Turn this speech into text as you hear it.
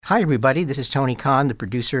Hi, everybody. This is Tony Kahn, the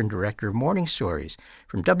producer and director of Morning Stories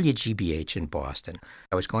from WGBH in Boston.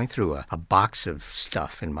 I was going through a box of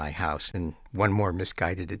stuff in my house and one more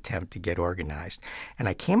misguided attempt to get organized. And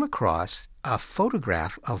I came across a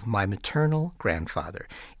photograph of my maternal grandfather,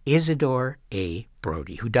 Isidore A.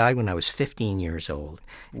 Brody, who died when I was 15 years old.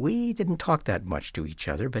 We didn't talk that much to each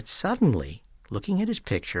other, but suddenly, looking at his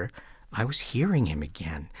picture, I was hearing him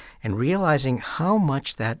again and realizing how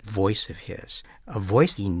much that voice of his, a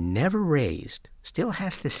voice he never raised, still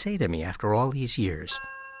has to say to me after all these years.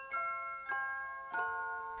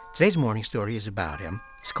 Today's morning story is about him.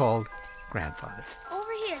 It's called Grandfather.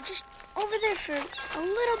 Over here, just over there for a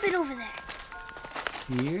little bit over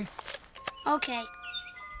there. Here? Okay.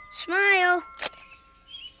 Smile.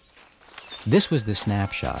 This was the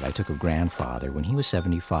snapshot I took of Grandfather when he was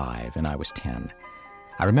 75 and I was 10.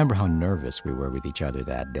 I remember how nervous we were with each other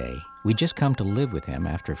that day. We'd just come to live with him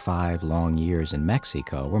after 5 long years in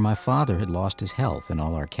Mexico, where my father had lost his health and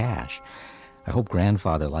all our cash. I hope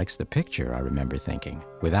Grandfather likes the picture, I remember thinking.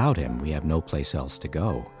 Without him, we have no place else to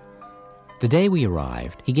go. The day we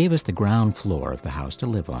arrived, he gave us the ground floor of the house to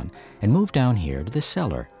live on and moved down here to the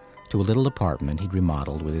cellar, to a little apartment he'd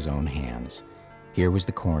remodeled with his own hands. Here was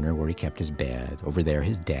the corner where he kept his bed, over there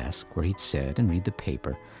his desk where he'd sit and read the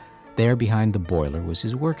paper. There behind the boiler was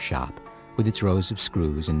his workshop, with its rows of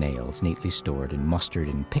screws and nails neatly stored in mustard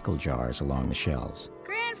and pickle jars along the shelves.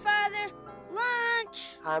 Grandfather,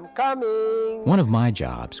 lunch! I'm coming! One of my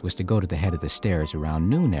jobs was to go to the head of the stairs around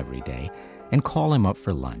noon every day and call him up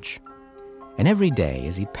for lunch. And every day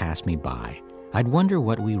as he'd pass me by, I'd wonder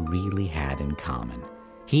what we really had in common.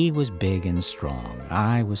 He was big and strong.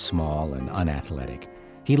 I was small and unathletic.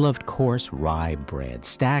 He loved coarse rye bread,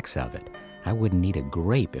 stacks of it. I wouldn't eat a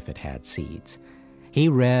grape if it had seeds. He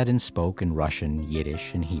read and spoke in Russian,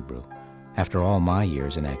 Yiddish, and Hebrew. After all my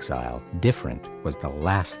years in exile, different was the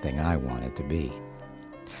last thing I wanted to be.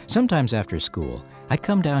 Sometimes after school, I'd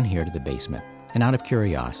come down here to the basement and out of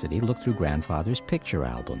curiosity look through Grandfather's picture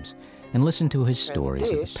albums and listen to his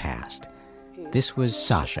stories of the past. This was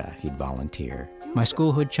Sasha, he'd volunteer, my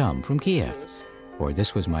schoolhood chum from Kiev. Or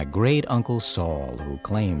this was my great-uncle Saul, who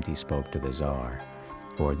claimed he spoke to the Tsar.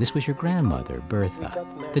 Or this was your grandmother, Bertha,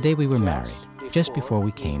 the day we were married, just before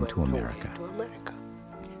we came to America.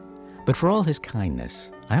 But for all his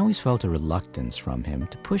kindness, I always felt a reluctance from him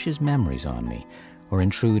to push his memories on me or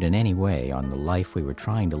intrude in any way on the life we were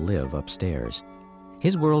trying to live upstairs.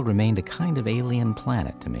 His world remained a kind of alien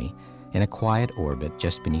planet to me, in a quiet orbit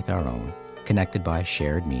just beneath our own, connected by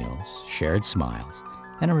shared meals, shared smiles,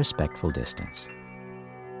 and a respectful distance.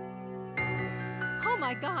 Oh,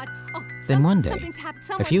 my God. Oh, Then one day,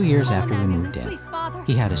 a few years after we moved in,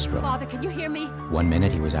 he had a stroke. Father, can you hear me? One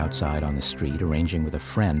minute he was outside on the street arranging with a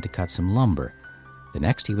friend to cut some lumber. The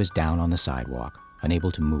next he was down on the sidewalk, unable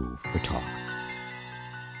to move or talk.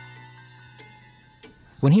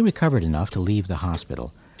 When he recovered enough to leave the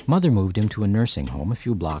hospital, Mother moved him to a nursing home a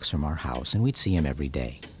few blocks from our house, and we'd see him every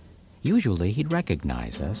day. Usually he'd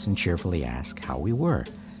recognize us and cheerfully ask how we were.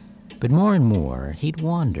 But more and more, he'd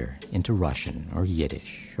wander into Russian or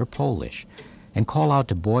Yiddish or Polish and call out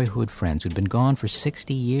to boyhood friends who'd been gone for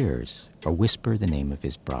 60 years or whisper the name of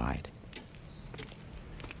his bride.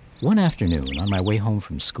 One afternoon, on my way home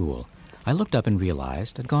from school, I looked up and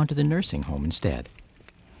realized I'd gone to the nursing home instead.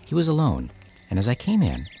 He was alone, and as I came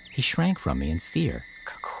in, he shrank from me in fear.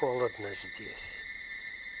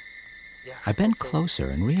 I bent closer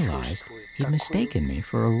and realized he'd mistaken me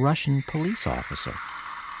for a Russian police officer.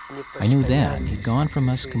 I knew then he'd gone from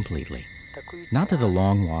us completely, not to the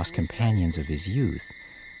long-lost companions of his youth,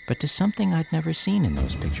 but to something I'd never seen in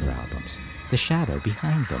those picture albums, the shadow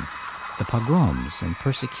behind them, the pogroms and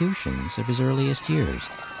persecutions of his earliest years.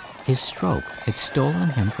 His stroke had stolen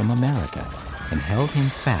him from America and held him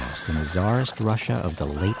fast in the Tsarist Russia of the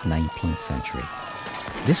late 19th century.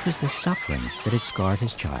 This was the suffering that had scarred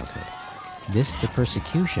his childhood. This the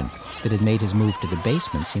persecution that had made his move to the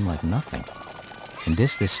basement seem like nothing. And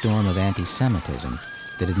this the storm of anti-Semitism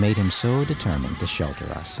that had made him so determined to shelter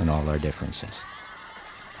us and all our differences.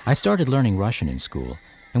 I started learning Russian in school,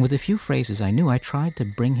 and with a few phrases I knew, I tried to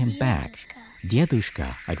bring him back.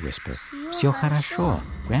 Dedushka, I'd whisper. Всё хорошо.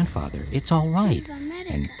 Grandfather, it's all right.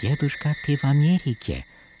 And Dedushka, ty v Amerike.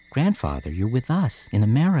 Grandfather, you're with us in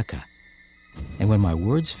America. And when my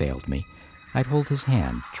words failed me, I'd hold his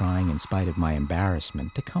hand, trying in spite of my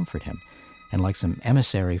embarrassment to comfort him, and like some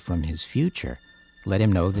emissary from his future, let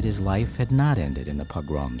him know that his life had not ended in the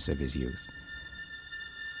pogroms of his youth.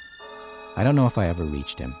 I don't know if I ever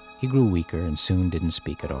reached him. He grew weaker and soon didn't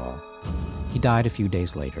speak at all. He died a few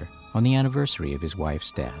days later, on the anniversary of his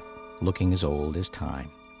wife's death, looking as old as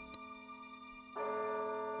time.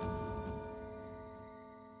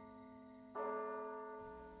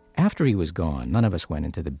 After he was gone, none of us went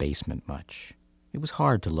into the basement much. It was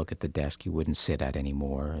hard to look at the desk he wouldn't sit at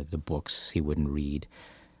anymore, the books he wouldn't read,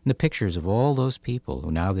 and the pictures of all those people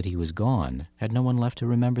who, now that he was gone, had no one left to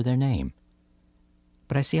remember their name.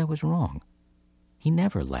 But I see I was wrong. He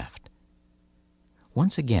never left.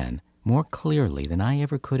 Once again, more clearly than I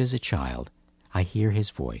ever could as a child, I hear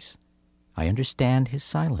his voice. I understand his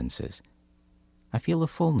silences. I feel the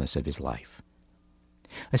fullness of his life.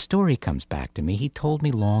 A story comes back to me he told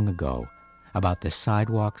me long ago about the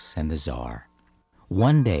sidewalks and the Tsar.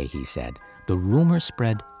 One day, he said, the rumor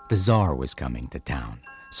spread the Tsar was coming to town.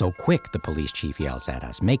 So quick, the police chief yells at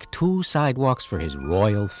us, make 2 sidewalks for his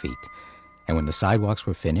royal feet. And when the sidewalks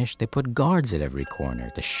were finished, they put guards at every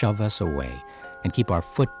corner to shove us away and keep our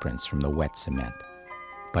footprints from the wet cement.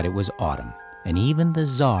 But it was autumn, and even the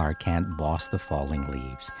Tsar can't boss the falling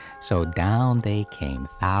leaves. So down they came,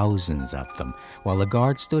 thousands of them, while the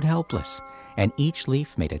guards stood helpless, and each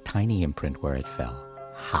leaf made a tiny imprint where it fell.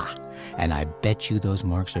 Ha! And I bet you those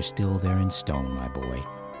marks are still there in stone, my boy.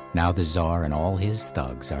 Now the Tsar and all his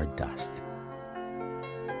thugs are dust.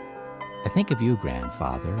 I think of you,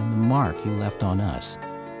 grandfather, and the mark you left on us.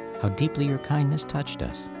 How deeply your kindness touched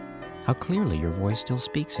us. How clearly your voice still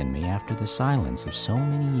speaks in me after the silence of so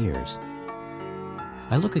many years.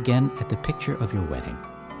 I look again at the picture of your wedding,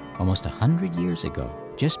 almost 100 years ago,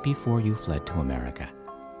 just before you fled to America.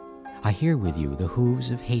 I hear with you the hooves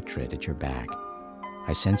of hatred at your back.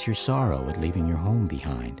 I sense your sorrow at leaving your home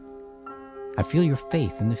behind. I feel your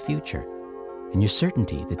faith in the future, and your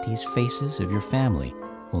certainty that these faces of your family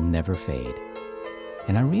will never fade.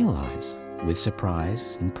 And I realize, with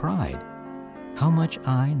surprise and pride, how much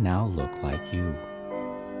I now look like you.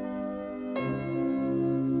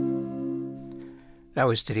 That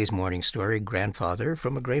was today's morning story, Grandfather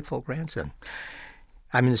from a Grateful Grandson.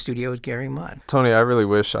 I'm in the studio with Gary Mudd. Tony, I really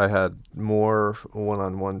wish I had more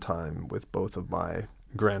one-on-one time with both of my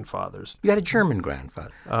grandfathers. You had a German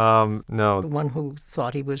grandfather. No. The one who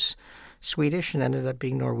thought he was Swedish and ended up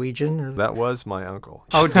being Norwegian? That was my uncle.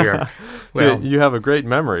 Oh, dear. Well, you have a great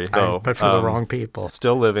memory, though. But for the wrong people.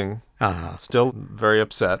 Still living. Uh-huh. Still very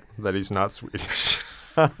upset that he's not Swedish.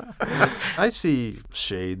 I see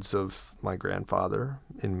shades of my grandfather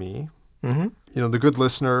in me. Mm-hmm. You know, the good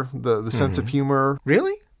listener, the sense of humor.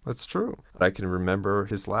 Really? That's true. I can remember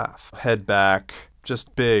his laugh. Head back,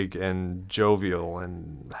 just big and jovial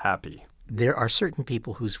and happy. There are certain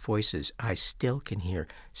people whose voices I still can hear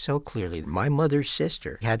so clearly. My mother's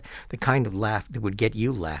sister had the kind of laugh that would get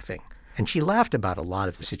you laughing. And she laughed about a lot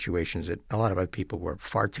of the situations that a lot of other people were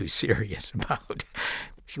far too serious about.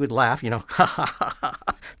 She would laugh, ha, ha, ha, ha.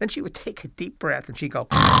 Then she would take a deep breath and she'd go,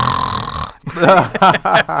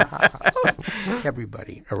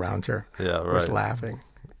 everybody around her was laughing.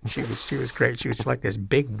 She was great. She was like this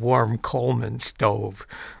big, warm Coleman stove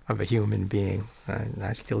of a human being. And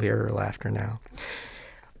I still hear her laughter now.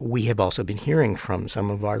 We have also been hearing from some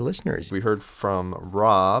of our listeners. We heard from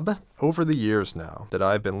Rob. Over the years now that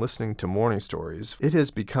I've been listening to Morning Stories, it has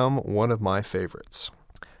become one of my favorites.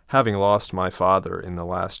 Having lost my father in the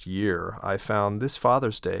last year, I found this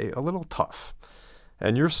Father's Day a little tough.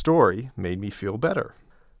 And your story made me feel better.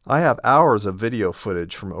 I have hours of video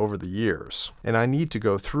footage from over the years, and I need to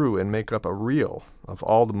go through and make up a reel of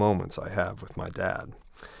all the moments I have with my dad.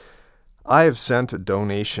 I have sent a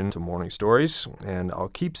donation to Morning Stories, and I'll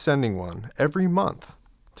keep sending one every month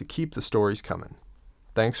to keep the stories coming.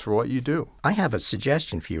 Thanks for what you do. I have a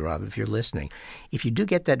suggestion for you, Rob, if you're listening. If you do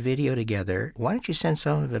get that video together, why don't you send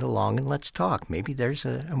some of it along and let's talk? Maybe there's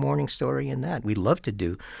a morning story in that. We love to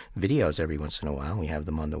do videos every once in a while. We have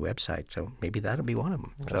them on the website, so maybe that'll be one of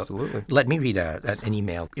them. Absolutely. So let me read an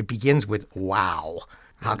email. It begins with, wow.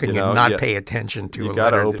 How can you not pay attention to a letter? You got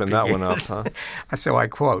to open that one up, huh? So I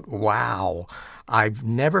quote, wow. I've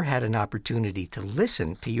never had an opportunity to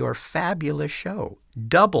listen to your fabulous show.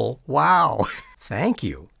 Double wow. Thank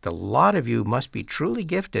you. The lot of you must be truly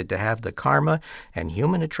gifted to have the karma and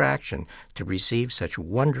human attraction to receive such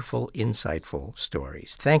wonderful, insightful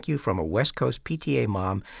stories. Thank you from a West Coast PTA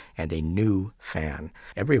mom and a new fan.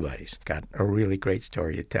 Everybody's got a really great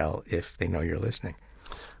story to tell if they know you're listening.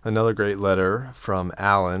 Another great letter from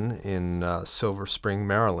Alan in Silver Spring,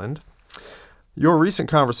 Maryland. Your recent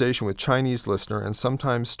conversation with Chinese listener and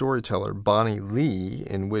sometimes storyteller Bonnie Lee,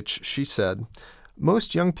 in which she said,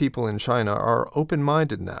 most young people in China are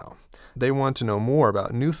open-minded now. They want to know more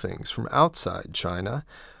about new things from outside China,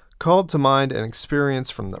 called to mind an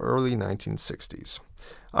experience from the early 1960s.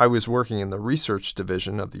 I was working in the research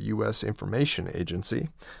division of the U.S. Information Agency,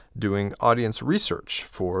 doing audience research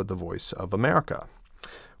for The Voice of America.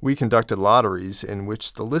 We conducted lotteries in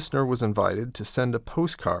which the listener was invited to send a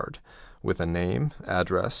postcard with a name,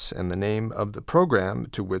 address, and the name of the program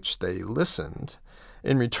to which they listened,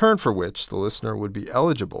 in return for which the listener would be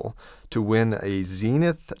eligible to win a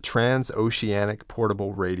Zenith transoceanic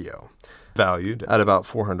portable radio, valued at about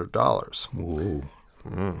 $400. Ooh.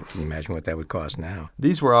 Can you imagine what that would cost now?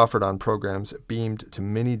 These were offered on programs beamed to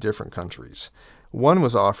many different countries. One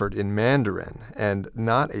was offered in Mandarin, and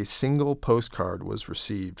not a single postcard was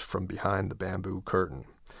received from behind the bamboo curtain.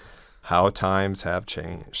 How times have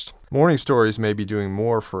changed. Morning Stories may be doing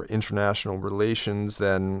more for international relations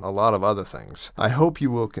than a lot of other things. I hope you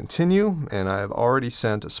will continue, and I have already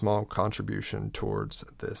sent a small contribution towards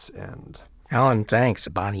this end. Alan, thanks.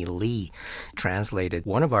 Bonnie Lee translated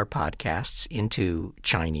one of our podcasts into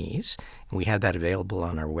Chinese. We had that available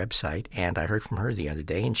on our website, and I heard from her the other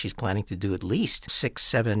day, and she's planning to do at least 6,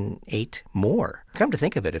 7, 8 more. Come to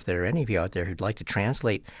think of it, if there are any of you out there who'd like to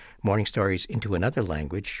translate Morning Stories into another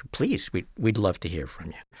language, please, we'd love to hear from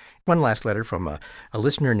you. One last letter from a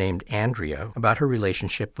listener named Andrea about her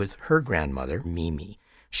relationship with her grandmother, Mimi.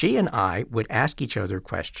 She and I would ask each other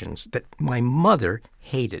questions that my mother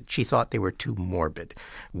hated. She thought they were too morbid.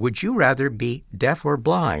 Would you rather be deaf or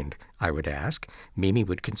blind? I would ask. Mimi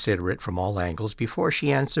would consider it from all angles before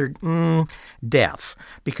she answered, deaf,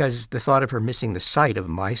 because the thought of her missing the sight of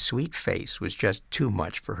my sweet face was just too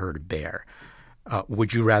much for her to bear.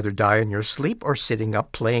 Would you rather die in your sleep or sitting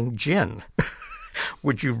up playing gin?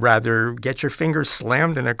 Would you rather get your fingers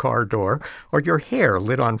slammed in a car door or your hair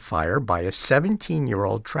lit on fire by a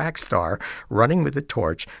 17-year-old track star running with a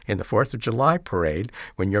torch in the 4th of July parade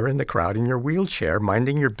when you're in the crowd in your wheelchair,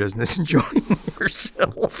 minding your business, enjoying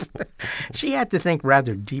yourself? She had to think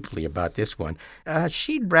rather deeply about this one.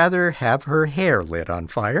 She'd rather have her hair lit on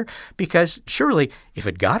fire because surely if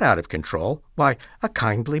it got out of control, why, a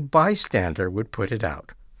kindly bystander would put it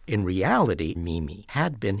out. In reality, Mimi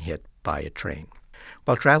had been hit by a train.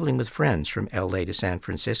 While traveling with friends from L.A. to San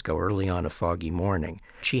Francisco early on a foggy morning,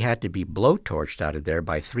 she had to be blowtorched out of there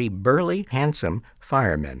by 3 burly, handsome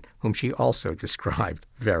firemen, whom she also described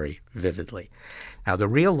very vividly. Now, the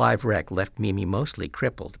real live wreck left Mimi mostly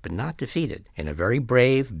crippled, but not defeated. In a very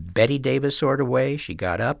brave, Betty Davis sort of way, she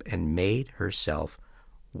got up and made herself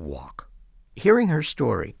walk. Hearing her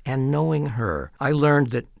story and knowing her, I learned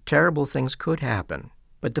that terrible things could happen,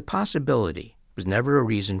 but the possibility was never a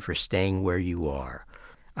reason for staying where you are.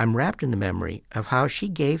 I'm wrapped in the memory of how she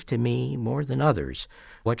gave to me, more than others,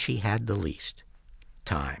 what she had the least: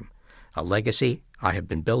 time. A legacy I have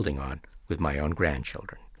been building on with my own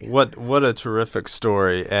grandchildren. What a terrific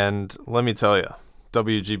story. And let me tell you,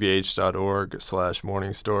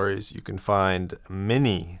 wgbh.org/morning stories, you can find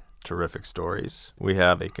many terrific stories. We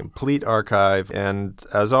have a complete archive, and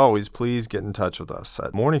as always, please get in touch with us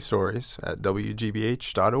at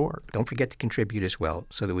morningstories@wgbh.org. Don't forget to contribute as well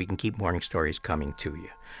so that we can keep Morning Stories coming to you.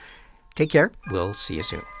 Take care. We'll see you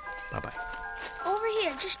soon. Bye-bye. Over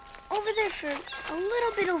here, just over there for a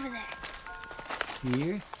little bit over there.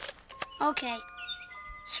 Here? Okay.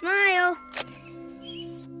 Smile.